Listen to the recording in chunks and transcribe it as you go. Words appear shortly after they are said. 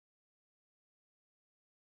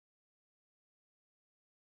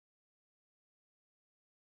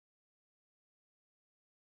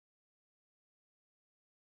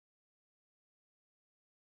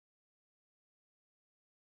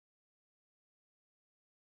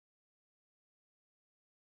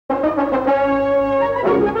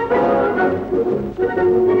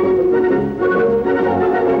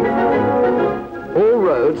All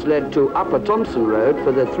roads led to Upper Thompson Road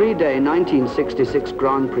for the three-day 1966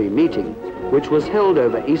 Grand Prix meeting, which was held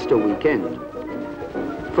over Easter weekend.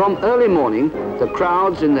 From early morning, the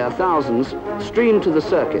crowds in their thousands streamed to the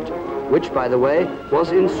circuit, which, by the way,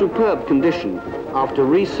 was in superb condition after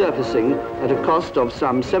resurfacing at a cost of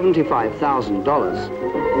some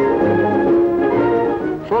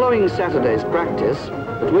 $75,000. Following Saturday's practice,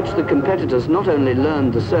 at which the competitors not only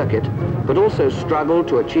learned the circuit, but also struggled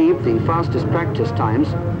to achieve the fastest practice times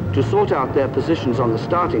to sort out their positions on the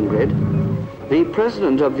starting grid, the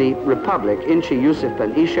President of the Republic, Inchi Yusuf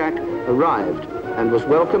Ben Ishak, arrived and was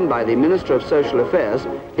welcomed by the Minister of Social Affairs,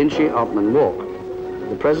 Inchi Opman Walk.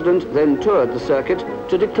 The President then toured the circuit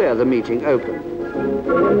to declare the meeting open.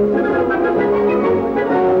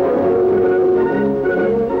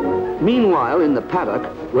 Meanwhile, in the paddock,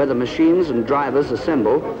 where the machines and drivers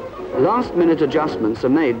assemble, last-minute adjustments are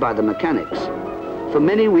made by the mechanics. For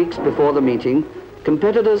many weeks before the meeting,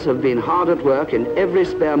 competitors have been hard at work in every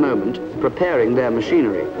spare moment preparing their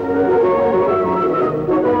machinery.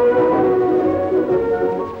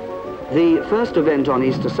 The first event on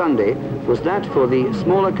Easter Sunday was that for the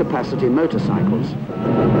smaller capacity motorcycles.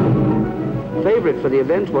 Favorite for the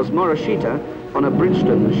event was Morishita on a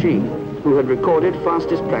Bridgestone machine, who had recorded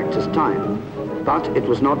fastest practice time. But it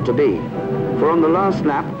was not to be, for on the last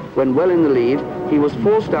lap, when well in the lead, he was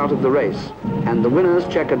forced out of the race, and the winner's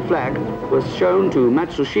checkered flag was shown to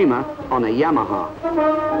Matsushima on a Yamaha.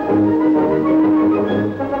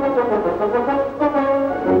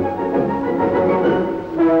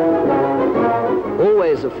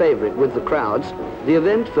 Always a favorite with the crowds, the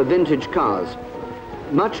event for vintage cars.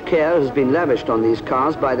 Much care has been lavished on these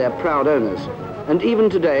cars by their proud owners, and even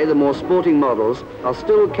today the more sporting models are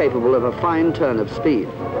still capable of a fine turn of speed.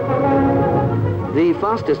 The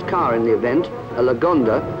fastest car in the event, a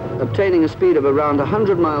Lagonda, obtaining a speed of around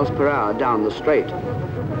 100 miles per hour down the straight.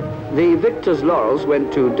 The victor's laurels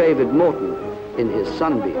went to David Morton in his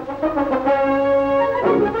Sunbeam.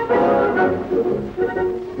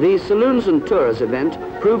 The Saloons and Tours event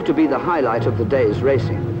proved to be the highlight of the day's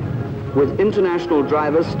racing, with international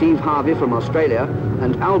drivers Steve Harvey from Australia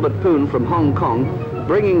and Albert Poon from Hong Kong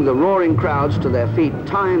bringing the roaring crowds to their feet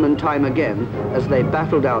time and time again as they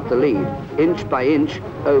battled out the lead, inch by inch,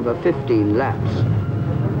 over 15 laps.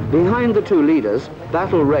 Behind the two leaders,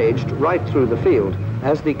 battle raged right through the field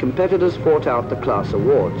as the competitors fought out the class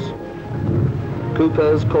awards.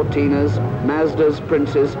 Coopers, Cortinas, Mazdas,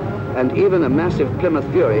 Princes, and even a massive Plymouth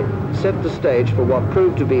Fury set the stage for what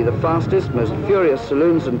proved to be the fastest, most furious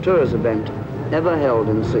Saloons and Tours event ever held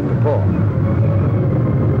in Singapore.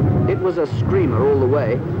 It was a screamer all the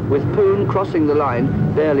way, with Poon crossing the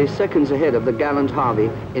line barely seconds ahead of the gallant Harvey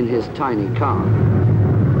in his tiny car.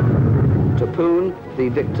 To Poon, the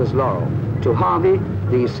victor's laurel. To Harvey,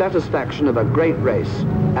 the satisfaction of a great race,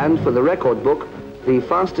 and for the record book, the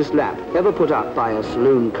fastest lap ever put up by a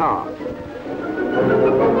saloon car.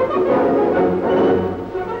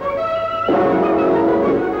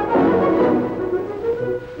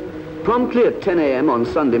 Promptly at 10 a.m. on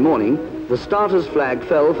Sunday morning, the starter's flag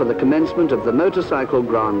fell for the commencement of the Motorcycle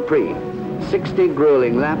Grand Prix. 60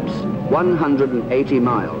 grueling laps, 180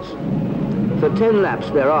 miles. For 10 laps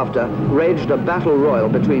thereafter raged a battle royal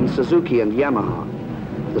between Suzuki and Yamaha.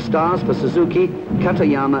 The stars for Suzuki,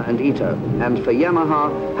 Katayama and Ito, and for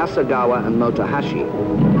Yamaha, Hasegawa and Motohashi.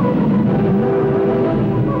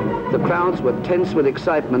 The crowds were tense with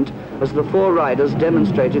excitement as the four riders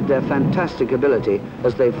demonstrated their fantastic ability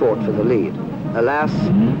as they fought for the lead. Alas,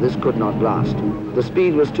 this could not last. The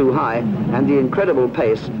speed was too high, and the incredible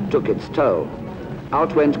pace took its toll.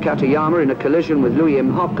 Out went Katayama in a collision with Louis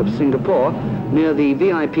M. Hock of Singapore near the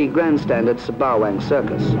VIP grandstand at Sembawang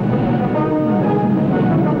Circus.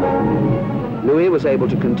 Louis was able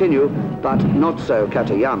to continue, but not so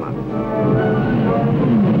Katayama.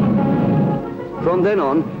 From then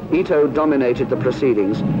on, Ito dominated the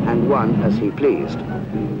proceedings and won as he pleased.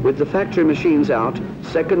 With the factory machines out,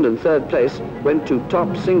 second and third place went to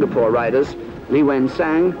top Singapore riders Lee Wen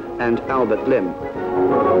Sang and Albert Lim.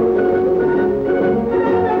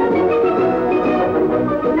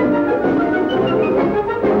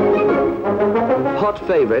 Hot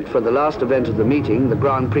favourite for the last event of the meeting, the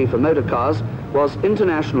Grand Prix for motorcars, was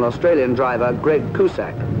international Australian driver Greg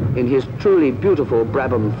Cusack in his truly beautiful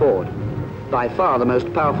Brabham Ford, by far the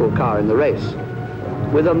most powerful car in the race.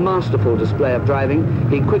 With a masterful display of driving,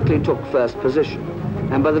 he quickly took first position,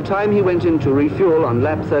 and by the time he went in to refuel on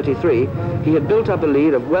lap 33, he had built up a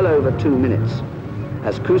lead of well over 2 minutes.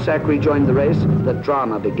 As Cusack rejoined the race, the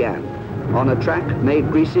drama began. On a track made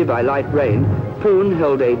greasy by light rain, Poon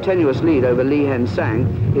held a tenuous lead over Lee Hen Sang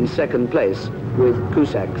in second place, with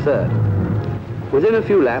Cusack third. Within a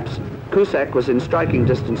few laps, Cusack was in striking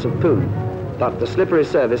distance of Poon, but the slippery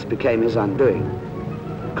surface became his undoing.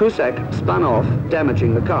 Cusack spun off,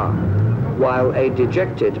 damaging the car, while a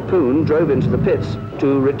dejected Poon drove into the pits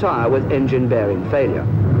to retire with engine bearing failure.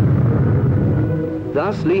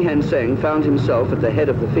 Thus, Lee Hen Sang found himself at the head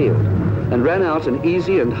of the field and ran out an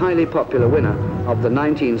easy and highly popular winner of the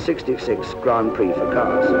 1966 Grand Prix for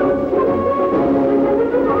cars.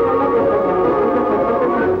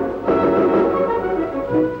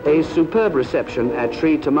 A superb reception at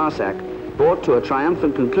Sri Thammasat brought to a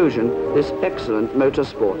triumphant conclusion this excellent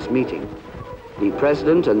motorsports meeting. The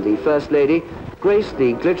President and the First Lady graced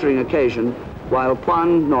the glittering occasion, while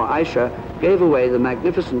Puan Nor Aisha gave away the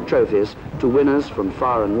magnificent trophies to winners from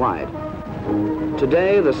far and wide.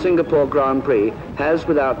 Today, the Singapore Grand Prix has,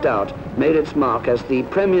 without doubt, made its mark as the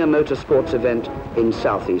premier motorsports event in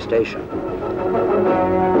Southeast Asia.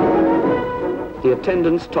 The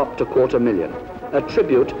attendance topped 250,000, a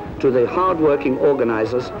tribute to the hard-working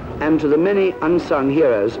organizers and to the many unsung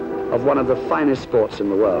heroes of one of the finest sports in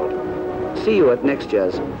the world. See you at next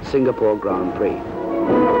year's Singapore Grand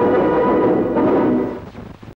Prix.